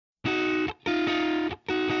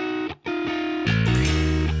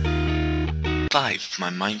5, my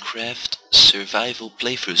Minecraft survival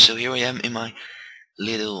playthrough. So here I am in my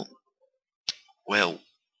little, well,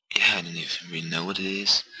 yeah, I don't even really know what it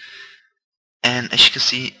is. And as you can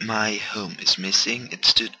see, my home is missing. It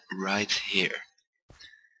stood right here.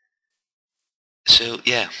 So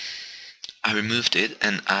yeah, I removed it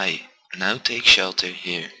and I now take shelter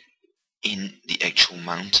here in the actual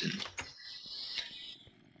mountain.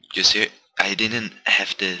 Just here, I didn't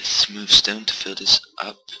have the smooth stone to fill this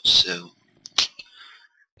up, so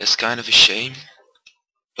that's kind of a shame.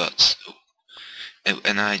 But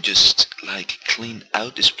and I just like cleaned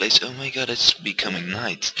out this place. Oh my god, it's becoming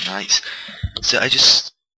night. Nice. So I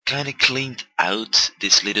just kind of cleaned out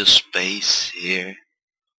this little space here.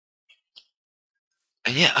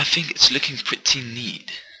 And yeah, I think it's looking pretty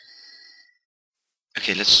neat.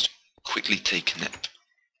 Okay, let's quickly take a nap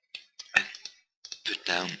and put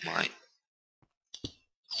down my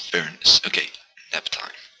furnace. Okay, nap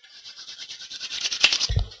time.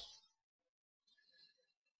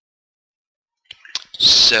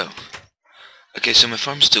 So, okay, so my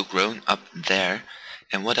farm's still growing up there,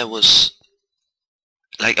 and what I was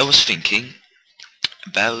thinking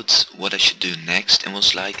about what I should do next, and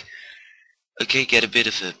was like, okay, get a bit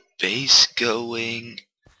of a base going,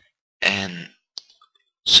 and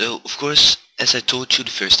so of course, as I told you the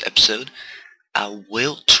first episode, I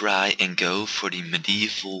will try and go for the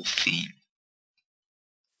medieval theme.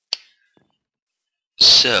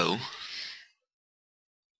 So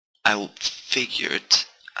I figured,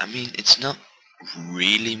 I mean, it's not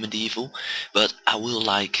really medieval, but I will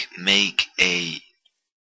like make a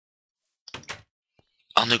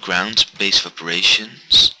underground base of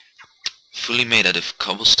operations, fully made out of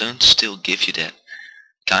cobblestone, to still give you that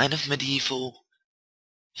kind of medieval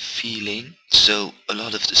feeling. So a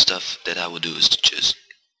lot of the stuff that I will do is just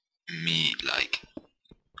me, like,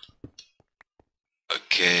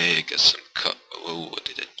 okay, I got some oh, what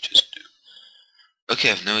did I just do? Okay,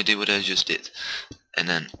 I have no idea what I just did. And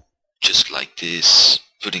then just like this,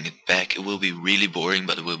 putting it back. It will be really boring,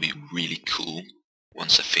 but it will be really cool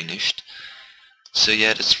once I finished. So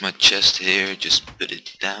yeah, that's my chest here, just put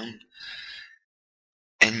it down.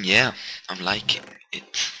 And yeah, I'm liking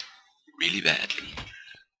it really badly.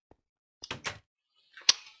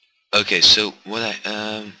 Okay, so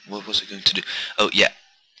what was I going to do? Oh yeah,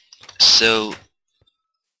 so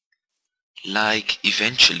like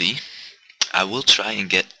eventually I will try and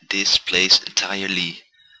get this place entirely,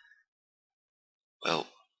 well,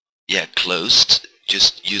 yeah, closed,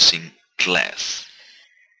 just using glass.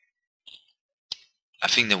 I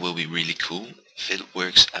think that will be really cool if it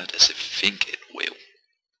works out as I think it will.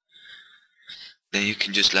 Then you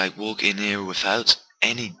can just like walk in here without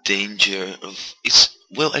any danger of, it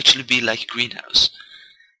will actually be like a greenhouse.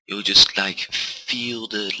 You'll just like feel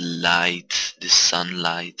the light, the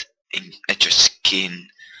sunlight at your skin,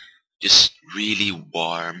 just really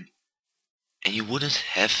warm, and you wouldn't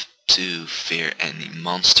have to fear any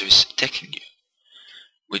monsters attacking you,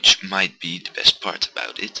 which might be the best part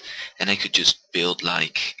about it. And I could just build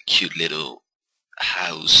like a cute little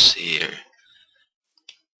house here.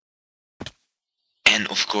 And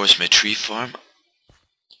of course my tree farm.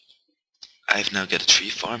 I've now got a tree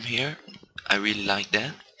farm here. I really like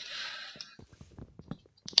that.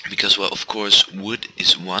 Because, well, of course, wood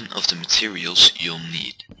is one of the materials you'll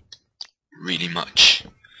need. Really much.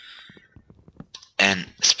 And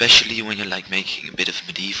especially when you're like making a bit of a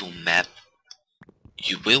medieval map,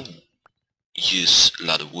 you will use a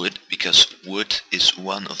lot of wood, because wood is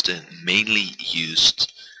one of the mainly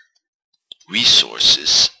used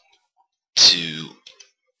resources to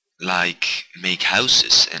like make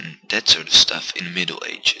houses and that sort of stuff in the Middle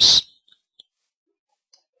Ages.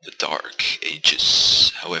 The Dark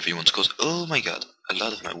Ages, however you want to call it. Oh my god, a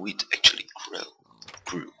lot of my wheat actually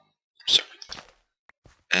grew. Sorry.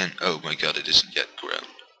 And oh my god, it isn't yet grown.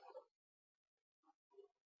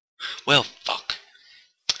 Well, fuck.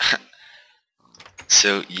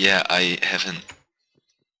 So yeah, I haven't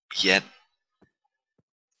yet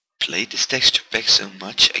played this texture pack so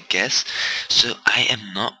much, I guess. So I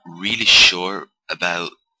am not really sure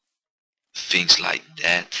about things like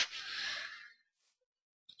that.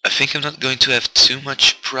 I think I'm not going to have too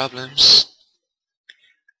much problems.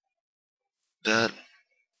 But,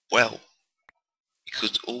 well, it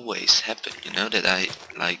could always happen, you know, that I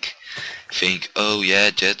like think, oh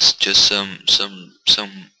yeah, that's just some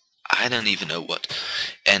I don't even know what,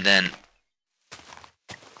 and then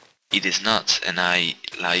it is not, and I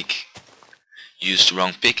like used the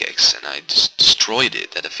wrong pickaxe and I just destroyed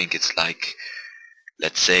it, and I think it's like,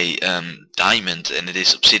 let's say diamond and it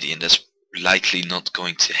is obsidian. That's likely not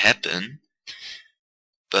going to happen,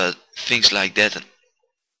 but things like that. And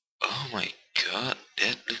oh my god,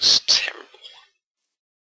 that looks terrible.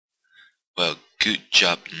 Well, good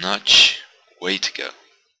job, Notch. Way to go.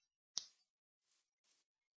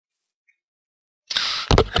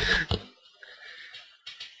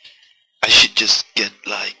 I should just get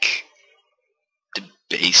like the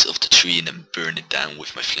base of the tree and then burn it down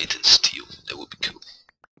with my flint and steel. That would be cool.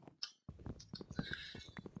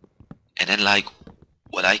 And then like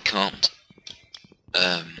what I can't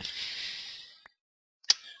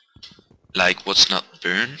like what's not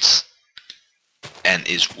burnt and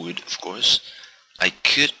is wood, of course, I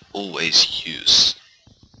could always use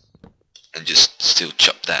and just still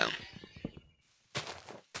chop down.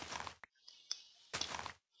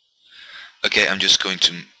 Okay, I'm just going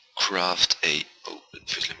to craft a... oh,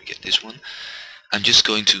 first let me get this one. I'm just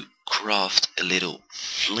going to craft a little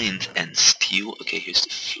flint and steel. Okay, here's the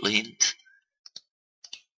flint.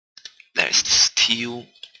 There's the steel.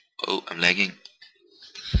 Oh, I'm lagging.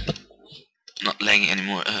 Not lagging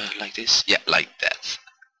anymore. Like this? Yeah, like that.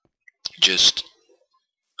 Just...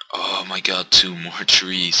 oh my god, 2 more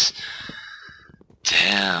trees.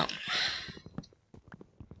 Damn.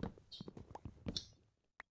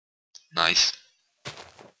 Nice.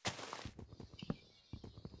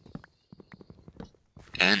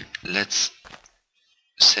 And let's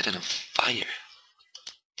set it on fire.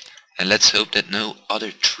 And let's hope that no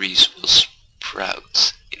other trees will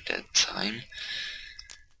sprout in that time.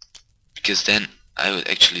 Because then I would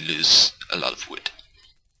actually lose a lot of wood.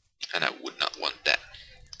 And I would not want that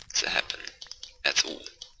to happen at all.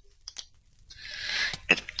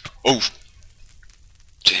 And, oh!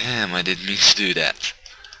 Damn, I didn't mean to do that.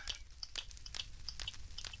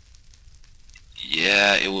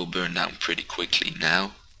 Yeah, it will burn down pretty quickly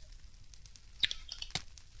now.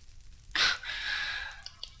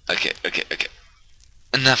 Okay.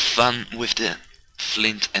 Enough fun with the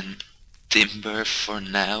flint and timber for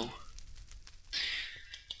now.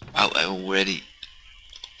 Wow, I already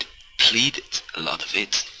depleted a lot of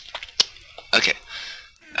it. Okay,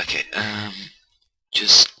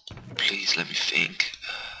 just please let me think.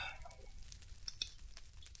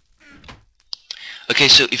 Okay,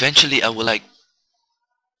 so eventually I will like,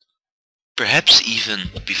 perhaps even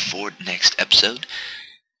before the next episode,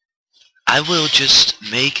 I will just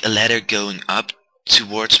make a ladder going up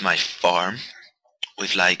towards my farm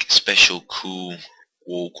with like special cool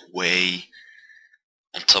walkway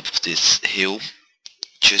on top of this hill,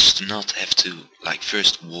 just to not have to like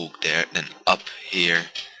first walk there, then up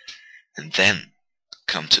here, and then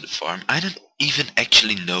come to the farm. I don't even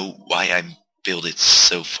actually know why I built it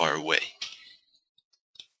so far away.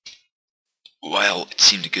 Well, it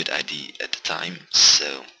seemed a good idea at the time,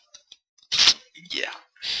 so yeah.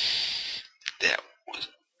 That was...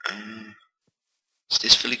 is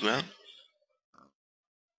this fully grown?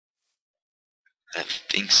 I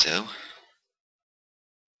think so.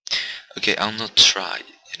 Okay, I'll not try,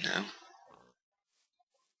 you know.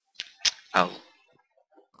 I'll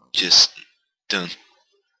just don't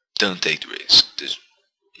take the risk. Just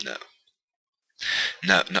no,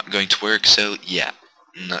 not going to work. So yeah,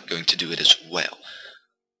 not going to do it as well.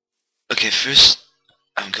 Okay, first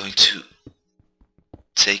I'm going to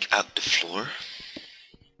take out the floor.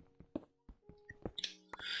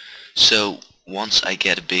 So once I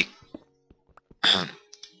get a big,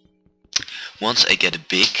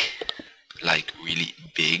 like really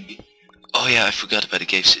big. Oh yeah, I forgot about the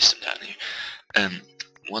cave system down here.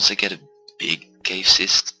 Once I get a big cave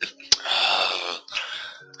system,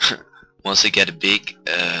 once I get a big,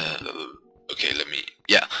 okay,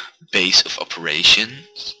 base of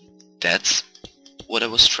operations. That's what I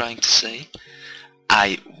was trying to say.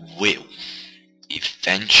 I will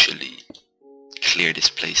eventually clear this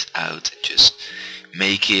place out and just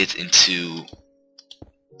make it into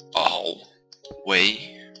a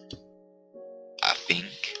hallway, I think.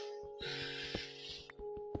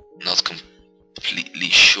 Not completely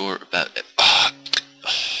sure about it.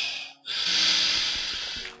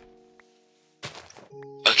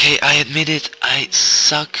 Okay, I admit it, I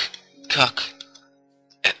suck cock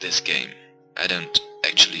at this game. I don't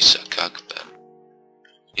actually suck cock, but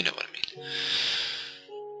you know what I mean.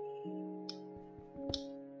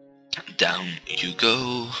 Down you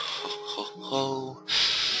go, ho ho ho.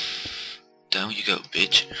 Down you go,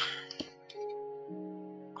 bitch.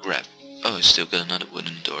 Grab. Oh, I still got another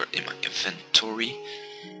wooden door in my inventory.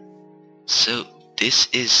 So this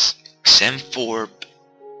is Xenforp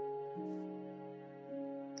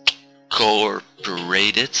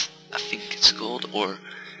Incorporated, I think it's called, or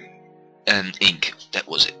Inc. That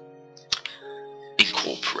was it.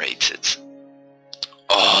 Incorporated.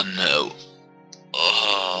 Oh no.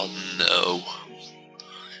 Oh no.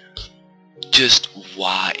 Just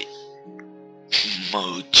why?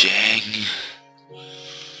 Mojang.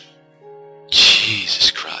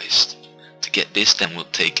 Jesus Christ. To get this then will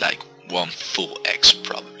take like 1 full X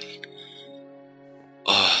probably.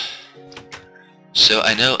 Oh. So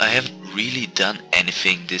I know I haven't really done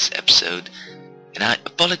anything this episode, and I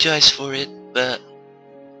apologize for it, but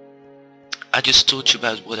I just told you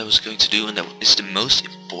about what I was going to do, and that is the most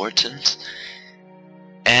important.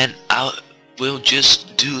 And I will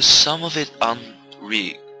just do some of it on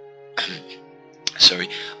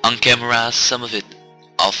on camera, some of it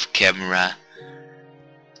off camera,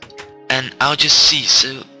 and I'll just see.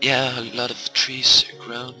 So yeah, a lot of trees are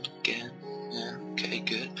grown again. Yeah, okay,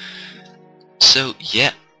 good. So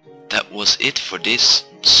yeah, that was it for this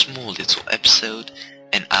small little episode,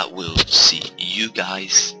 and I will see you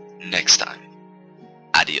guys next time.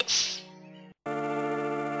 Adios.